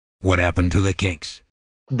What happened to the Kinks?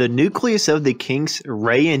 The nucleus of the Kinks,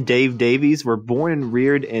 Ray and Dave Davies, were born and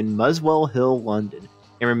reared in Muswell Hill, London,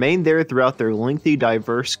 and remained there throughout their lengthy,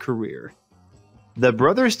 diverse career. The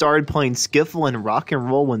brothers started playing skiffle and rock and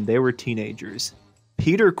roll when they were teenagers.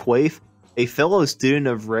 Peter Quaife, a fellow student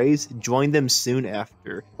of Ray's, joined them soon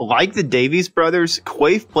after. Like the Davies brothers,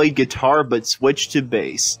 Quaife played guitar but switched to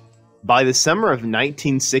bass. By the summer of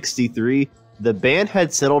 1963, the band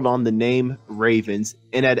had settled on the name Ravens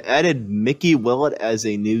and had added Mickey Willett as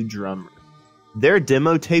a new drummer. Their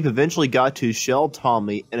demo tape eventually got to Shel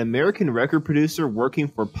Talmy, an American record producer working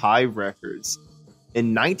for Pye Records.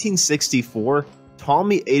 In 1964,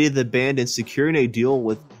 Talmy aided the band in securing a deal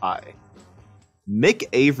with Pye. Mick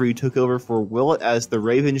Avery took over for Willett as the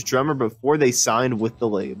Ravens drummer before they signed with the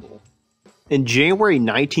label. In January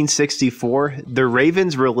 1964, the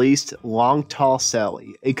Ravens released Long Tall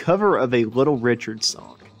Sally, a cover of a Little Richard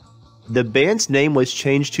song. The band's name was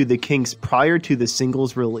changed to the Kinks prior to the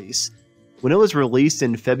single's release. When it was released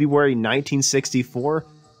in February 1964,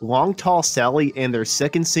 Long Tall Sally and their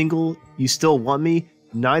second single, You Still Want Me,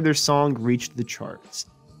 neither song reached the charts.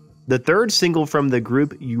 The third single from the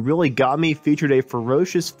group, You Really Got Me, featured a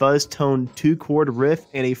ferocious fuzz-toned two-chord riff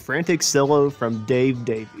and a frantic solo from Dave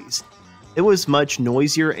Davies. It was much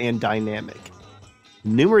noisier and dynamic.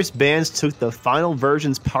 Numerous bands took the final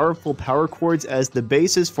version's powerful power chords as the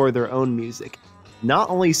basis for their own music, not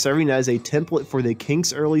only serving as a template for the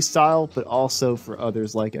Kinks' early style, but also for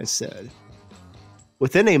others, like I said.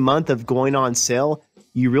 Within a month of going on sale,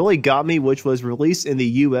 You Really Got Me, which was released in the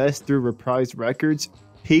US through Reprise Records,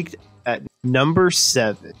 peaked at number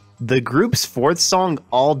 7. The group's fourth song,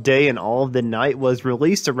 All Day and All of the Night, was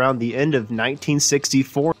released around the end of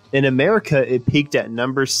 1964. In America, it peaked at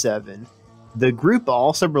number 7. The group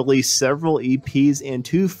also released several EPs and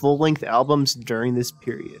 2 full-length albums during this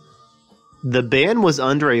period. The band was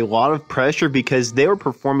under a lot of pressure because they were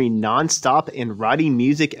performing non-stop and writing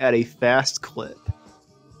music at a fast clip.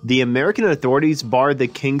 The American authorities barred the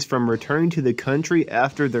Kinks from returning to the country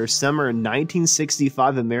after their summer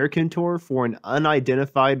 1965 American tour for an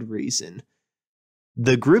unidentified reason.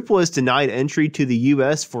 The group was denied entry to the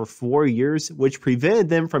US for 4 years, which prevented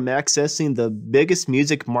them from accessing the biggest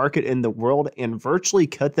music market in the world and virtually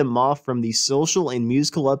cut them off from the social and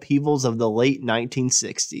musical upheavals of the late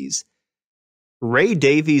 1960s. Ray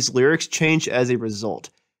Davies' lyrics changed as a result,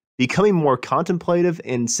 becoming more contemplative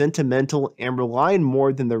and sentimental and relying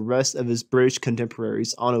more than the rest of his British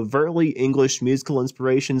contemporaries on overtly English musical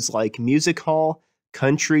inspirations like music hall,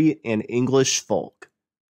 country, and English folk.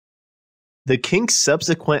 The Kinks'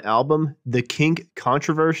 subsequent album, The Kink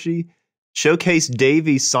Controversy, showcased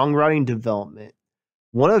Davies' songwriting development.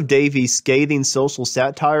 One of Davies' scathing social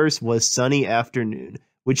satires was Sunny Afternoon,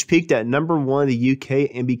 which peaked at number 1 in the UK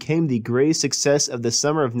and became the greatest success of the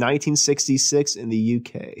summer of 1966 in the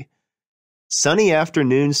UK. Sunny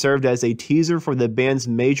Afternoon served as a teaser for the band's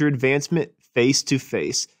major advancement, Face to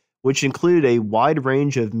Face, which included a wide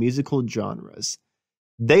range of musical genres.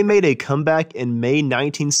 They made a comeback in May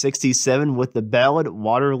 1967 with the ballad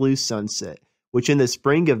Waterloo Sunset, which in the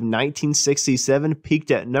spring of 1967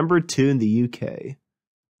 peaked at number 2 in the UK.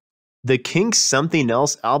 The Kinks' Something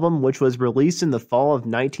Else album, which was released in the fall of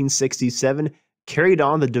 1967, carried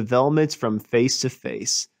on the developments from Face to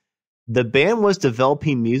Face. The band was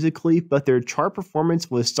developing musically, but their chart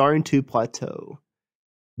performance was starting to plateau.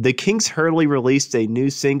 The Kinks hurriedly released a new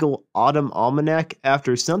single, Autumn Almanac,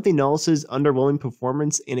 after Something Else's underwhelming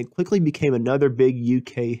performance, and it quickly became another big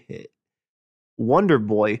UK hit. Wonder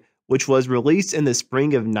Boy, which was released in the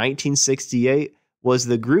spring of 1968, was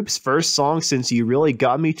the group's first song since You Really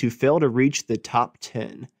Got Me to fail to reach the top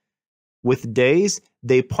 10. With Days,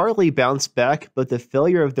 they partly bounced back, but the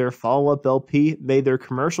failure of their follow-up LP made their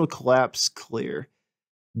commercial collapse clear.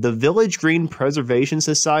 The Village Green Preservation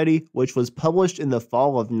Society, which was published in the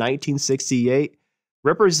fall of 1968,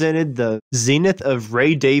 represented the zenith of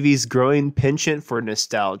Ray Davies' growing penchant for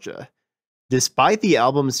nostalgia. Despite the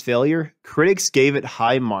album's failure, critics gave it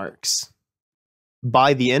high marks.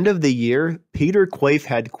 By the end of the year, Peter Quaife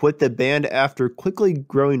had quit the band after quickly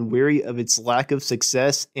growing weary of its lack of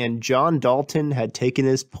success, and John Dalton had taken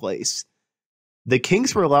his place. The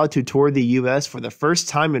Kinks were allowed to tour the US for the first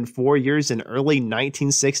time in 4 years in early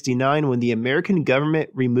 1969 when the American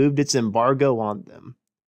government removed its embargo on them.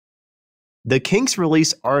 The Kinks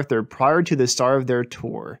released Arthur prior to the start of their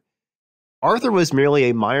tour. Arthur was merely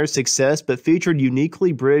a minor success but featured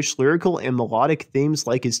uniquely British lyrical and melodic themes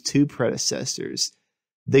like his 2 predecessors.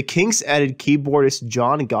 The Kinks added keyboardist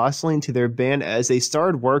John Gosling to their band as they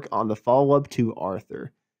started work on the follow-up to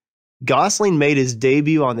Arthur. Gosling made his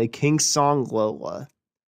debut on the Kinks song Lola.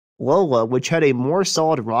 Lola, which had a more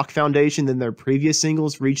solid rock foundation than their previous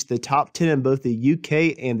singles, reached the top 10 in both the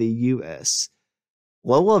UK and the US.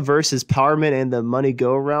 Lola vs. Powerman and the Money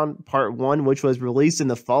Go Around Part 1, which was released in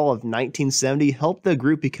the fall of 1970, helped the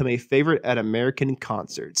group become a favorite at American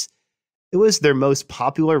concerts. It was their most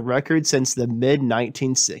popular record since the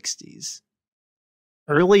mid-1960s.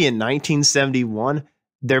 Early in 1971,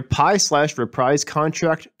 their Pie/Reprise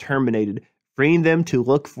contract terminated, freeing them to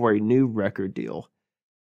look for a new record deal.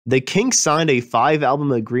 The Kinks signed a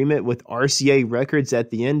 5-album agreement with RCA Records at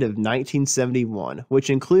the end of 1971, which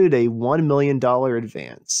included a $1 million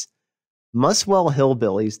advance. Muswell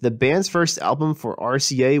Hillbillies, the band's first album for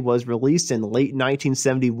RCA, was released in late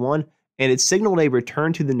 1971, and it signaled a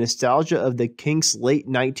return to the nostalgia of the Kinks' late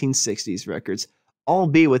 1960s records,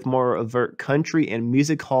 albeit with more overt country and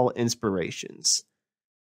music hall inspirations.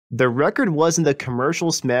 The record wasn't the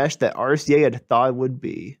commercial smash that RCA had thought it would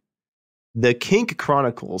be. The Kink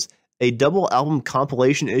Chronicles, a double album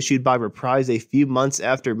compilation issued by Reprise a few months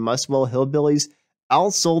after Muswell Hillbillies,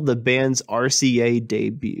 outsold the band's RCA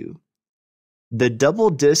debut. The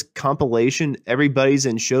double disc compilation Everybody's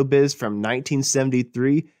in Showbiz from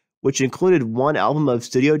 1973, which included one album of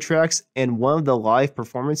studio tracks and one of the live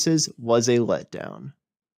performances, was a letdown.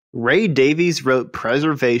 Ray Davies wrote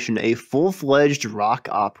Preservation, a full-fledged rock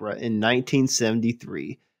opera, in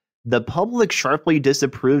 1973. The public sharply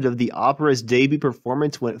disapproved of the opera's debut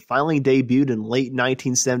performance when it finally debuted in late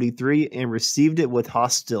 1973 and received it with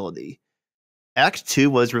hostility. Act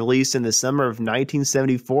 2 was released in the summer of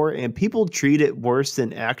 1974, and people treated it worse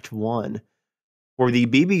than Act 1. For the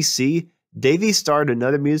BBC, Davies starred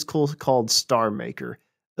another musical called Star Maker.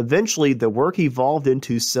 Eventually, the work evolved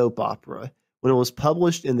into soap opera when it was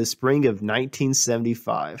published in the spring of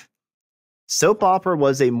 1975. Soap Opera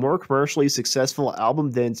was a more commercially successful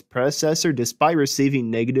album than its predecessor despite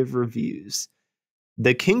receiving negative reviews.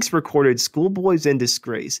 The Kinks recorded Schoolboys in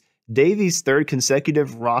Disgrace, Davies' third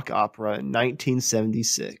consecutive rock opera, in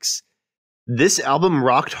 1976. This album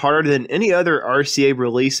rocked harder than any other RCA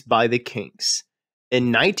release by the Kinks.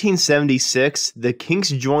 In 1976, the Kinks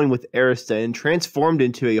joined with Arista and transformed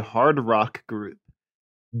into a hard rock group.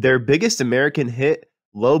 Their biggest American hit,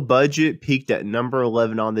 Low Budget, peaked at number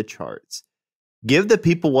 11 on the charts. Give the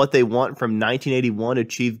People What They Want from 1981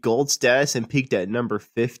 achieved gold status and peaked at number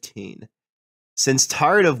 15. Since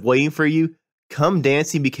Tired of Waiting for You, Come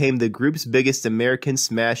Dancing became the group's biggest American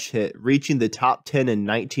smash hit, reaching the top 10 in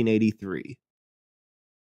 1983.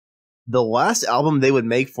 The last album they would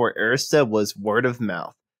make for Arista was Word of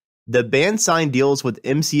Mouth. The band signed deals with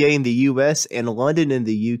MCA in the US and London in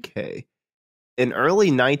the UK. In early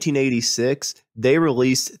 1986, they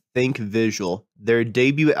released Think Visual, their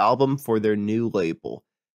debut album for their new label.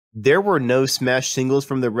 There were no smash singles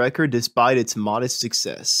from the record despite its modest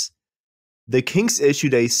success. The Kinks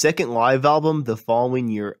issued a second live album the following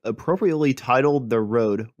year, appropriately titled The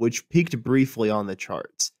Road, which peaked briefly on the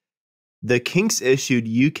charts. The Kinks issued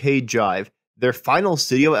UK Jive, their final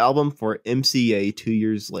studio album for MCA 2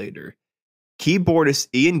 years later. Keyboardist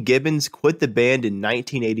Ian Gibbons quit the band in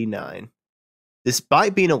 1989.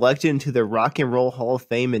 Despite being elected into the Rock and Roll Hall of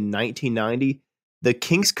Fame in 1990, the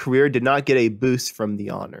Kinks' career did not get a boost from the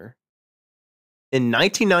honor. In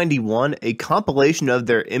 1991, a compilation of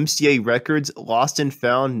their MCA records, Lost and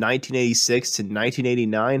Found 1986 to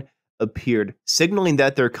 1989, appeared, signaling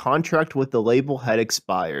that their contract with the label had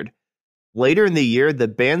expired. Later in the year, the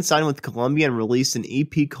band signed with Columbia and released an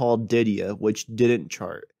EP called Didia, which didn't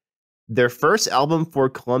chart. Their first album for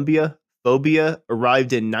Columbia, Phobia,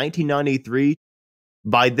 arrived in 1993.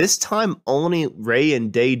 By this time, only Ray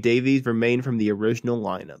and Dave Davies remained from the original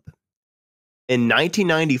lineup. In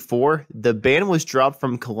 1994, the band was dropped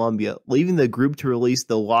from Columbia, leaving the group to release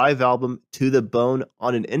the live album To the Bone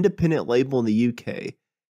on an independent label in the UK.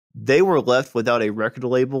 They were left without a record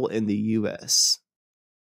label in the US.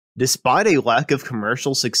 Despite a lack of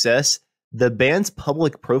commercial success, the band's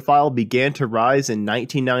public profile began to rise in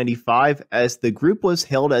 1995 as the group was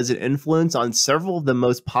hailed as an influence on several of the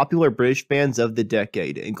most popular British bands of the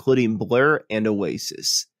decade, including Blur and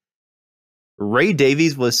Oasis. Ray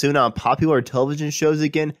Davies was soon on popular television shows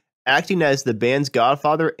again, acting as the band's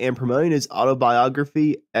godfather and promoting his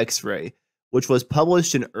autobiography, X-Ray, which was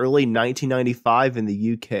published in early 1995 in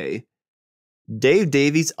the UK. Dave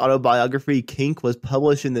Davies' autobiography, Kink, was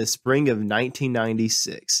published in the spring of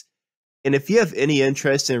 1996. And if you have any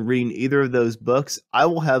interest in reading either of those books, I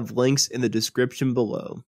will have links in the description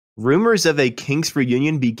below. Rumors of a Kinks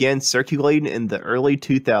reunion began circulating in the early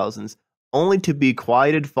 2000s, only to be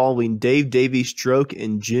quieted following Dave Davies' stroke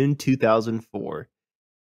in June 2004.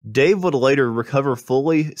 Dave would later recover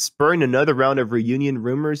fully, spurring another round of reunion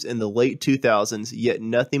rumors in the late 2000s, yet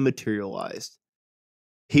nothing materialized.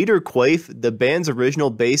 Peter Quaife, the band's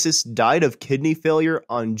original bassist, died of kidney failure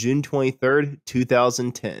on June 23,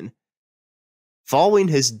 2010. Following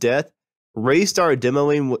his death, Ray started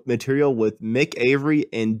demoing material with Mick Avery,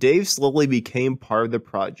 and Dave slowly became part of the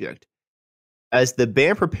project. As the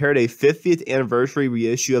band prepared a 50th anniversary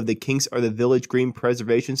reissue of the Kinks Are the Village Green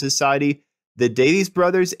Preservation Society, the Davies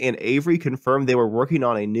brothers and Avery confirmed they were working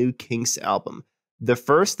on a new Kinks album, the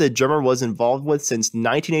first the drummer was involved with since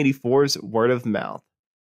 1984's Word of Mouth.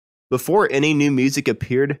 Before any new music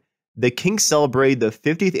appeared, the Kinks celebrated the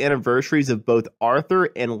 50th anniversaries of both Arthur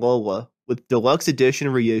and Lola with deluxe edition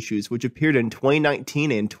reissues, which appeared in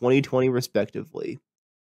 2019 and 2020 respectively.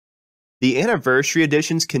 The anniversary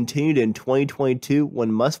editions continued in 2022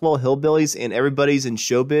 when Muswell Hillbillies and Everybody's in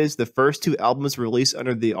Showbiz, the first two albums released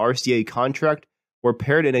under the RCA contract, were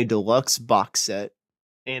paired in a deluxe box set.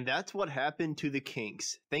 And that's what happened to the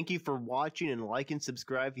Kinks. Thank you for watching, and like and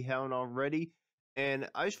subscribe if you haven't already. And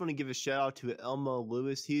I just want to give a shout out to Elmo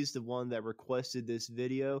Lewis. He's the one that requested this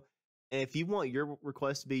video. And if you want your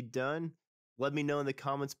request to be done, let me know in the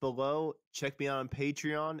comments below. Check me out on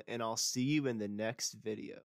Patreon, and I'll see you in the next video.